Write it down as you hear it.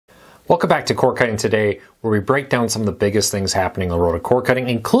Welcome back to Cord Cutting Today, where we break down some of the biggest things happening on the road to cord cutting,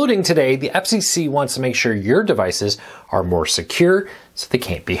 including today, the FCC wants to make sure your devices are more secure so they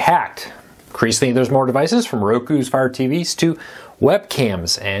can't be hacked. Increasingly, there's more devices from Roku's Fire TVs to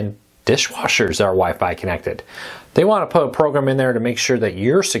webcams and dishwashers that are Wi-Fi connected. They want to put a program in there to make sure that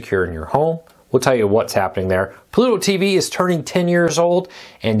you're secure in your home. We'll tell you what's happening there. Pluto TV is turning 10 years old,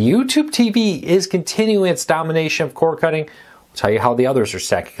 and YouTube TV is continuing its domination of cord cutting. We'll tell you how the others are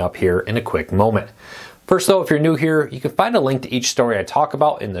stacking up here in a quick moment. First though, if you're new here, you can find a link to each story I talk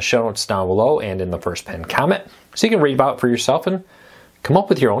about in the show notes down below and in the first pinned comment, so you can read about it for yourself and come up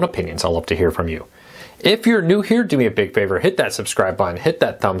with your own opinions. I'd love to hear from you. If you're new here, do me a big favor, hit that subscribe button, hit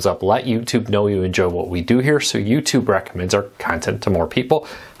that thumbs up, let YouTube know you enjoy what we do here so YouTube recommends our content to more people,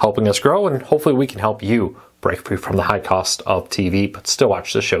 helping us grow, and hopefully we can help you break free from the high cost of TV, but still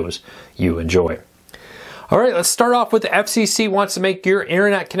watch the shows you enjoy. All right, let's start off with the FCC wants to make your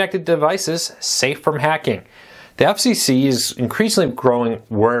internet-connected devices safe from hacking. The FCC is increasingly growing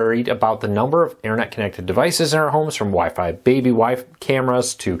worried about the number of internet-connected devices in our homes, from Wi-Fi baby Wi-Fi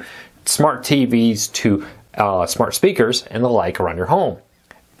cameras to smart TVs to smart speakers and the like around your home.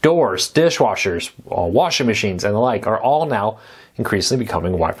 Doors, dishwashers, washing machines, and the like are all now increasingly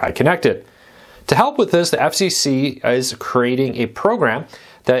becoming Wi-Fi connected. To help with this, the FCC is creating a program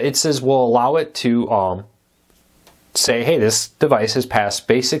that it says will allow it to say, hey, this device has passed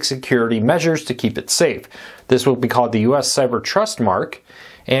basic security measures to keep it safe. This will be called the U.S. Cyber Trust Mark,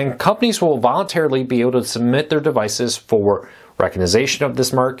 and companies will voluntarily be able to submit their devices for recognition of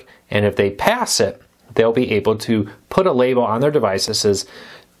this mark, and if they pass it, they'll be able to put a label on their device that says,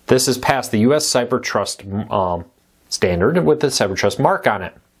 this has passed the U.S. Cyber Trust standard with the Cyber Trust Mark on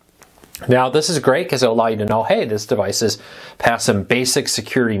it. Now, this is great because it'll allow you to know, hey, this device has passed some basic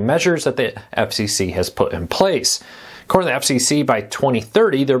security measures that the FCC has put in place. According to the FCC, by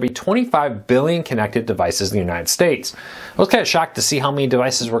 2030, there'll be 25 billion connected devices in the United States. I was kind of shocked to see how many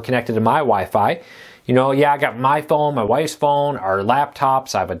devices were connected to my Wi-Fi. You know, yeah, I got my phone, my wife's phone, our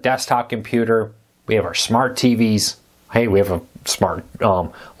laptops, I have a desktop computer, we have our smart TVs, hey, we have a smart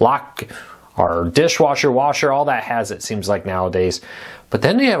lock, our dishwasher, washer, all that has it, seems like nowadays. But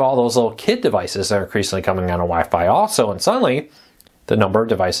then you have all those little kid devices that are increasingly coming on a Wi-Fi also, and suddenly the number of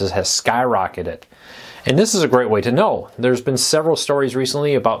devices has skyrocketed. And this is a great way to know. There's been several stories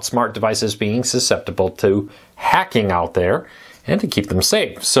recently about smart devices being susceptible to hacking out there and to keep them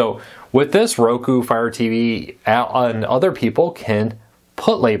safe. So with this, Roku, Fire TV, and other people can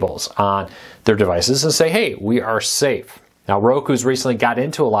put labels on their devices and say, hey, we are safe. Now, Roku's recently got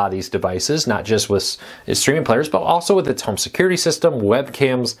into a lot of these devices, not just with its streaming players, but also with its home security system,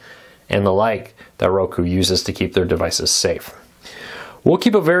 webcams, and the like that Roku uses to keep their devices safe. We'll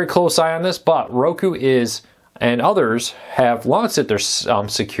keep a very close eye on this, but Roku and others have launched it. They're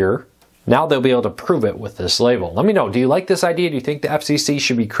secure. Now they'll be able to prove it with this label. Let me know, do you like this idea? Do you think the FCC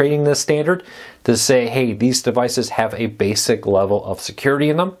should be creating this standard to say, hey, these devices have a basic level of security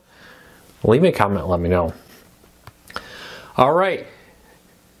in them? Leave me a comment and let me know. All right,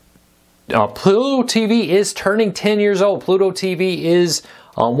 Pluto TV is turning 10 years old. Pluto TV is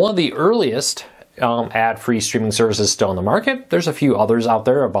one of the earliest ad-free streaming services still in the market. There's a few others out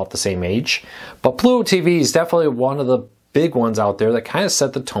there about the same age, but Pluto TV is definitely one of the big ones out there that kind of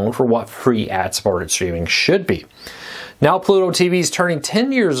set the tone for what free ad-supported streaming should be. Now Pluto TV is turning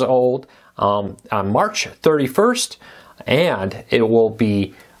 10 years old on March 31st, and it will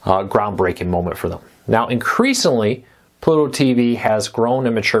be a groundbreaking moment for them. Now, increasingly, Pluto TV has grown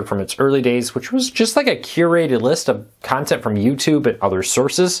and matured from its early days, which was just like a curated list of content from YouTube and other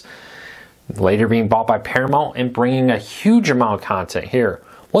sources, later being bought by Paramount and bringing a huge amount of content here.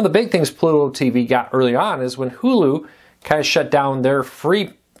 One of the big things Pluto TV got early on is when Hulu kind of shut down their free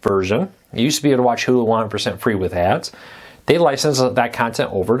version. You used to be able to watch Hulu 100% free with ads. They licensed that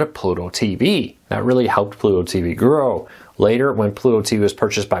content over to Pluto TV. That really helped Pluto TV grow. Later, when Pluto TV was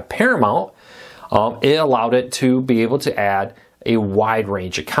purchased by Paramount, it allowed it to be able to add a wide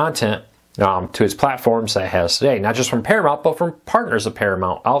range of content to its platforms that it has today, not just from Paramount, but from partners of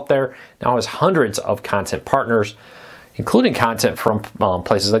Paramount out there. Now has hundreds of content partners, including content from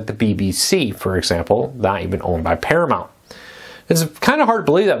places like the BBC, for example, not even owned by Paramount. It's kind of hard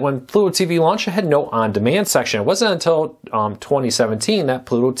to believe that when Pluto TV launched, it had no on-demand section. It wasn't until 2017 that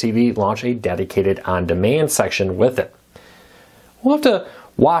Pluto TV launched a dedicated on-demand section with it. We'll have to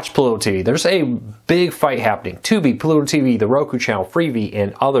watch Pluto TV. There's a big fight happening. Tubi, Pluto TV, the Roku channel, Freevee,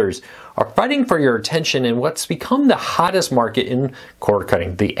 and others are fighting for your attention in what's become the hottest market in cord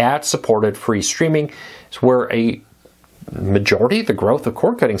cutting. The ad-supported free streaming is where a majority of the growth of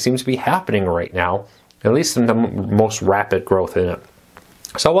cord cutting seems to be happening right now, at least in the most rapid growth in it.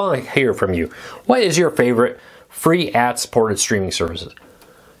 So I want to hear from you. What is your favorite free ad-supported streaming services?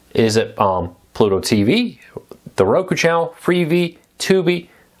 Is it Pluto TV, the Roku channel, Freevee, Tubi,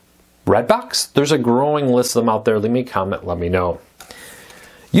 Redbox? There's a growing list of them out there. Leave me a comment, let me know.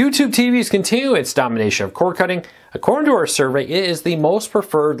 YouTube TV's continue its domination of cord cutting. According to our survey, it is the most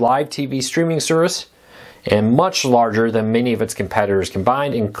preferred live TV streaming service and much larger than many of its competitors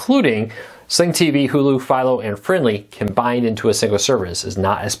combined, including Sling TV, Hulu, Philo, and Frndly combined into a single service. Is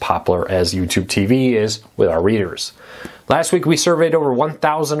not as popular as YouTube TV is with our readers. Last week we surveyed over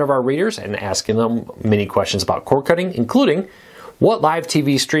 1,000 of our readers and asking them many questions about cord cutting, including what live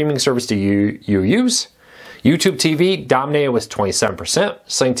TV streaming service do you use? YouTube TV dominated with 27%,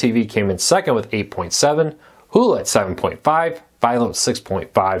 Sling TV came in second with 8.7%, Hulu at 7.5%, Philo at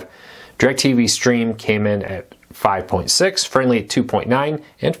 6.5%, DirecTV Stream came in at 5.6%, Frndly at 2.9%,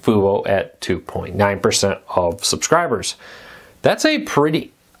 and Fubo at 2.9% of subscribers. That's a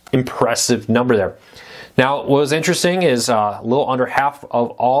pretty impressive number there. Now, what was interesting is a little under half of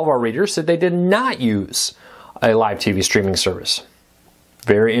all of our readers said they did not use a live TV streaming service.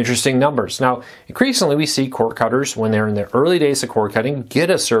 Very interesting numbers. Now, increasingly we see cord cutters, when they're in the early days of cord cutting,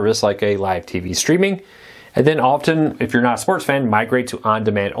 get a service like a live TV streaming, and then often, if you're not a sports fan, migrate to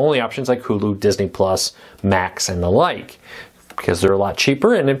on-demand only options like Hulu, Disney+, Max, and the like, because they're a lot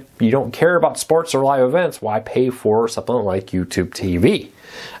cheaper, and if you don't care about sports or live events, why pay for something like YouTube TV?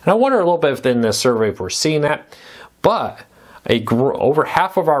 And I wonder a little bit if in this survey if we're seeing that, but over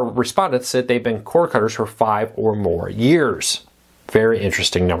half of our respondents said they've been cord cutters for 5 or more years. Very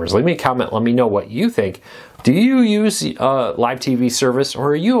interesting numbers. Leave me a comment. Let me know what you think. Do you use a live TV service, or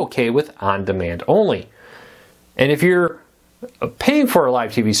are you okay with on-demand only? And if you're paying for a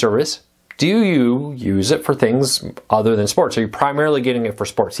live TV service, do you use it for things other than sports? Are you primarily getting it for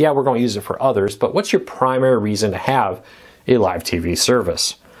sports? Yeah, we're going to use it for others, but what's your primary reason to have a live TV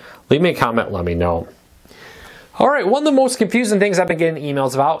service? Leave me a comment. Let me know. All right, one of the most confusing things I've been getting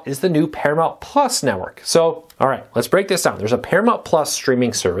emails about is the new Paramount Plus network. So, all right, let's break this down. There's a Paramount Plus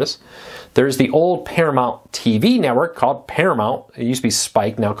streaming service. There's the old Paramount TV network called Paramount. It used to be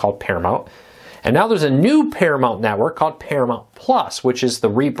Spike, now called Paramount. And now there's a new Paramount network called Paramount Plus, which is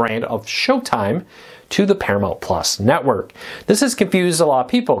the rebrand of Showtime to the Paramount Plus network. This has confused a lot of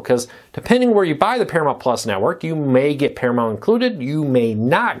people because depending where you buy the Paramount Plus network, you may get Paramount included, you may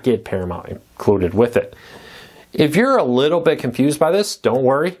not get Paramount included with it. If you're a little bit confused by this, don't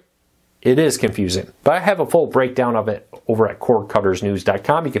worry. It is confusing, but I have a full breakdown of it over at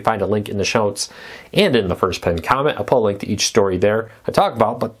cordcuttersnews.com. You can find a link in the show notes and in the first pinned comment. I'll put a link to each story there I talk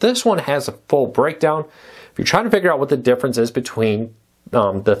about, but this one has a full breakdown. If you're trying to figure out what the difference is between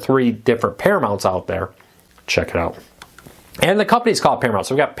the 3 different Paramounts out there, check it out. And the company's called Paramount.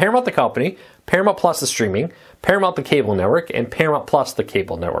 So we've got Paramount the company, Paramount Plus the streaming, Paramount the cable network, and Paramount Plus the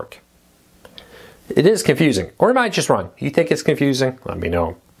cable network. It is confusing, or am I just wrong? You think it's confusing? Let me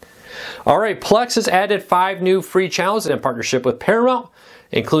know. All right, Plex has added 5 new free channels in partnership with Paramount,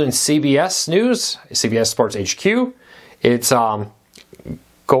 including CBS News, CBS Sports HQ. It's I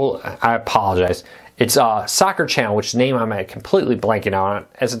apologize. It's a soccer channel, which name I'm completely blanking out on.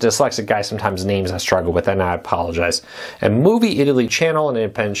 As a dyslexic guy, sometimes names I struggle with, and I apologize. And Movie Italy channel, an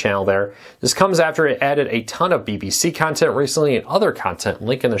independent channel there. This comes after it added a ton of BBC content recently and other content.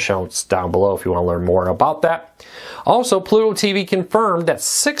 Link in the show notes down below if you want to learn more about that. Also, Pluto TV confirmed that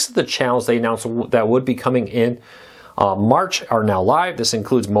 6 of the channels they announced that would be coming in March are now live. This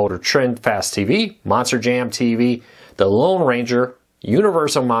includes Motor Trend Fast TV, Monster Jam TV, The Lone Ranger,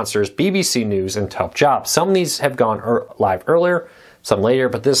 Universal Monsters, BBC News, and Top Job. Some of these have gone live earlier, some later,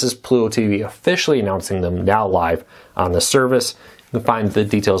 but this is Pluto TV officially announcing them now live on the service. You can find the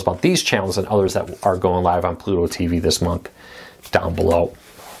details about these channels and others that are going live on Pluto TV this month down below.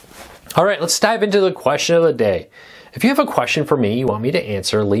 All right, let's dive into the question of the day. If you have a question for me you want me to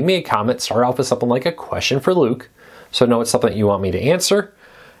answer, leave me a comment. Start off with something like a question for Luke, so I know it's something you want me to answer,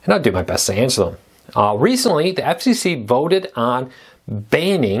 and I'll do my best to answer them. Recently, the FCC voted on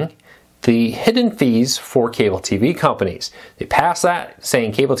banning the hidden fees for cable TV companies. They passed that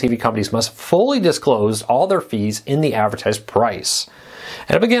saying cable TV companies must fully disclose all their fees in the advertised price.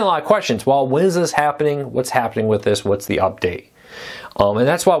 And I've been getting a lot of questions. Well, when is this happening? What's happening with this? What's the update? And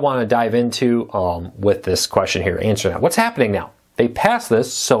that's what I want to dive into with this question here, answer that. What's happening now? They passed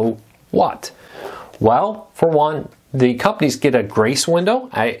this, so what? Well, for one, the companies get a grace window.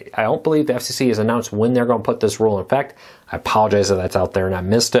 I don't believe the FCC has announced when they're going to put this rule in effect. I apologize if that's out there and I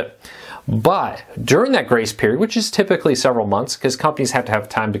missed it. But during that grace period, which is typically several months, because companies have to have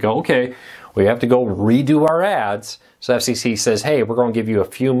time to go, okay, we have to go redo our ads. So FCC says, hey, we're going to give you a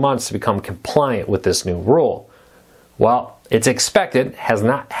few months to become compliant with this new rule. Well, It's expected, has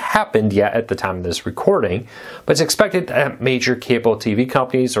not happened yet at the time of this recording, but it's expected that major cable TV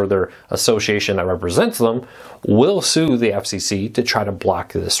companies or their association that represents them will sue the FCC to try to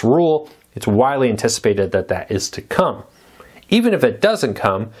block this rule. It's widely anticipated that that is to come. Even if it doesn't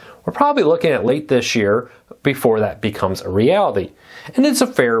come, we're probably looking at late this year before that becomes a reality. And it's a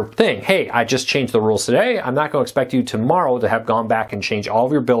fair thing. Hey, I just changed the rules today. I'm not going to expect you tomorrow to have gone back and changed all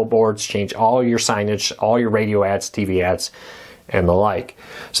of your billboards, change all your signage, all your radio ads, TV ads, and the like.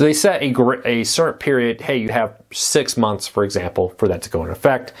 So they set a certain period. Hey, you have 6 months, for example, for that to go in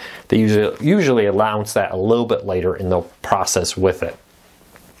effect. They usually announce that a little bit later in the process with it.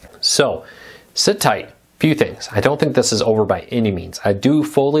 So sit tight. Few things. I don't think this is over by any means. I do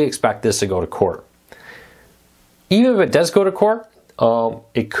fully expect this to go to court. Even if it does go to court,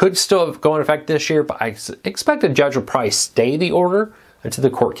 it could still go in effect this year, but I expect the judge will probably stay the order until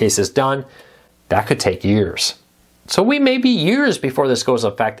the court case is done. That could take years. So we may be years before this goes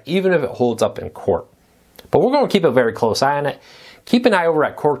into effect, even if it holds up in court. But we're going to keep a very close eye on it. Keep an eye over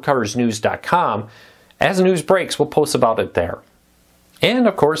at cordcuttersnews.com. As news breaks, we'll post about it there. And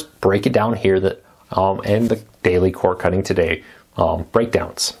of course, break it down here and the daily cord cutting today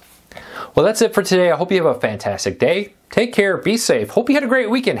breakdowns. Well, that's it for today. I hope you have a fantastic day. Take care. Be safe. Hope you had a great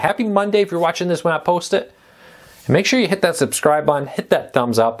weekend. Happy Monday if you're watching this when I post it. And make sure you hit that subscribe button. Hit that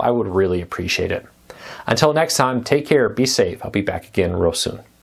thumbs up. I would really appreciate it. Until next time, take care. Be safe. I'll be back again real soon.